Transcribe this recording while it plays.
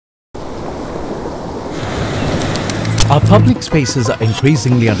Our public spaces are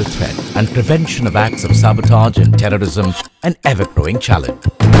increasingly under threat, and prevention of acts of sabotage and terrorism an ever-growing challenge.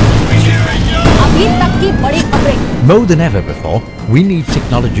 More than ever before, we need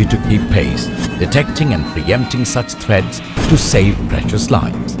technology to keep pace, detecting and preempting such threats to save precious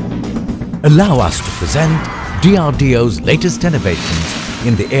lives. Allow us to present DRDO's latest innovations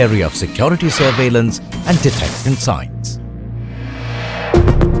in the area of security surveillance and detection science.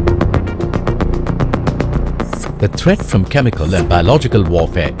 The threat from chemical and biological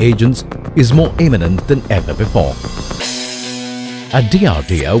warfare agents is more imminent than ever before. At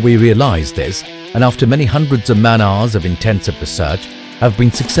DRDO, we realized this, and after many hundreds of man-hours of intensive research, have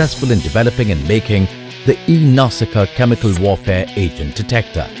been successful in developing and making the e-Nausicaa chemical warfare agent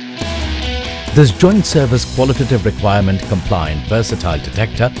detector. This joint service qualitative requirement compliant versatile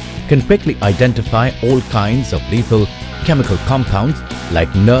detector can quickly identify all kinds of lethal chemical compounds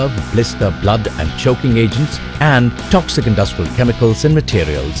like nerve, blister, blood and choking agents and toxic industrial chemicals and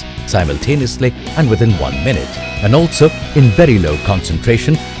materials simultaneously and within 1 minute, and also in very low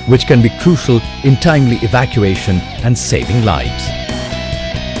concentration, which can be crucial in timely evacuation and saving lives.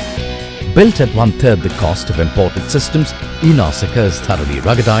 Built at 1/3 the cost of imported systems, e-Nausicaa is thoroughly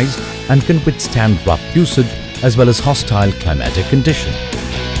ruggedized and can withstand rough usage as well as hostile climatic conditions.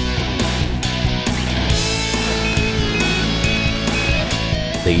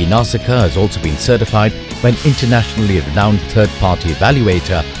 The e-Nausicaa has also been certified by an internationally renowned third-party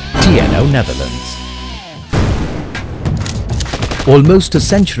evaluator, TNO Netherlands. Almost a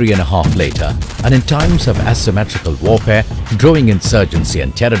century and a half later, and in times of asymmetrical warfare, growing insurgency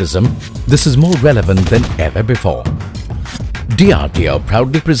and terrorism, this is more relevant than ever before. DRDO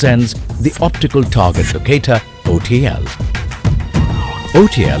proudly presents the Optical Target Locator, OTL.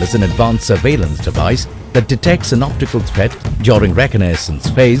 OTL is an advanced surveillance device that detects an optical threat during reconnaissance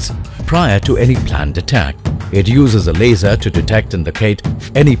phase prior to any planned attack. It uses a laser to detect and locate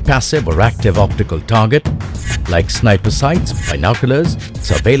any passive or active optical target like sniper sights, binoculars,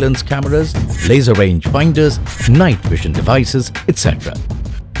 surveillance cameras, laser range finders, night vision devices, etc.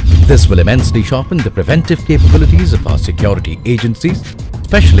 This will immensely sharpen the preventive capabilities of our security agencies,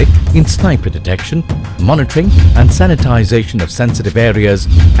 especially in sniper detection, monitoring and sanitization of sensitive areas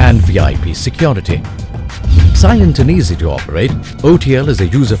and VIP security. Silent and easy to operate, OTL is a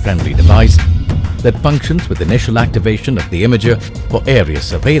user-friendly device that functions with initial activation of the imager for area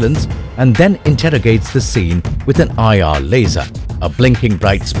surveillance and then interrogates the scene with an IR laser. A blinking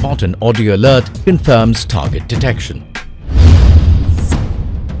bright spot and audio alert confirms target detection.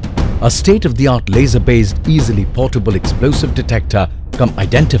 A state-of-the-art laser-based, easily portable explosive detector cum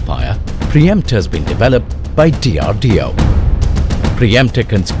identifier, Preemptor has been developed by DRDO. Preemptor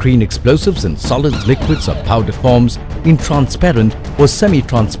can screen explosives in solids, liquids or powder forms in transparent or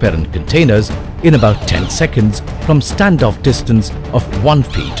semi-transparent containers in about 10 seconds from standoff distance of 1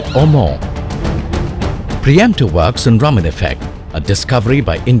 feet or more. Preemptor works on Raman effect, a discovery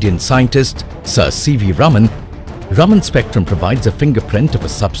by Indian scientist Sir C.V. Raman. Raman spectrum provides a fingerprint of a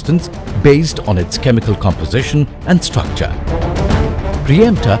substance based on its chemical composition and structure.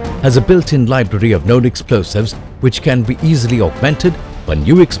 Preemptor has a built-in library of known explosives which can be easily augmented by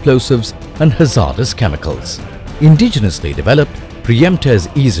new explosives and hazardous chemicals. Indigenously developed, Preemptor is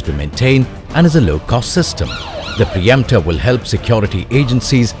easy to maintain and is a low-cost system. The Preemptor will help security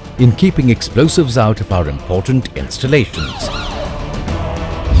agencies in keeping explosives out of our important installations.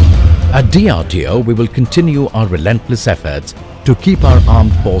 At DRDO, we will continue our relentless efforts to keep our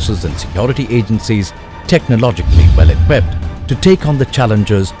armed forces and security agencies technologically well-equipped to take on the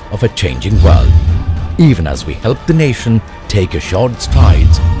challenges of a changing world, even as we help the nation take assured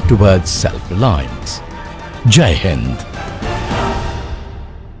strides towards self-reliance. Jai Hind.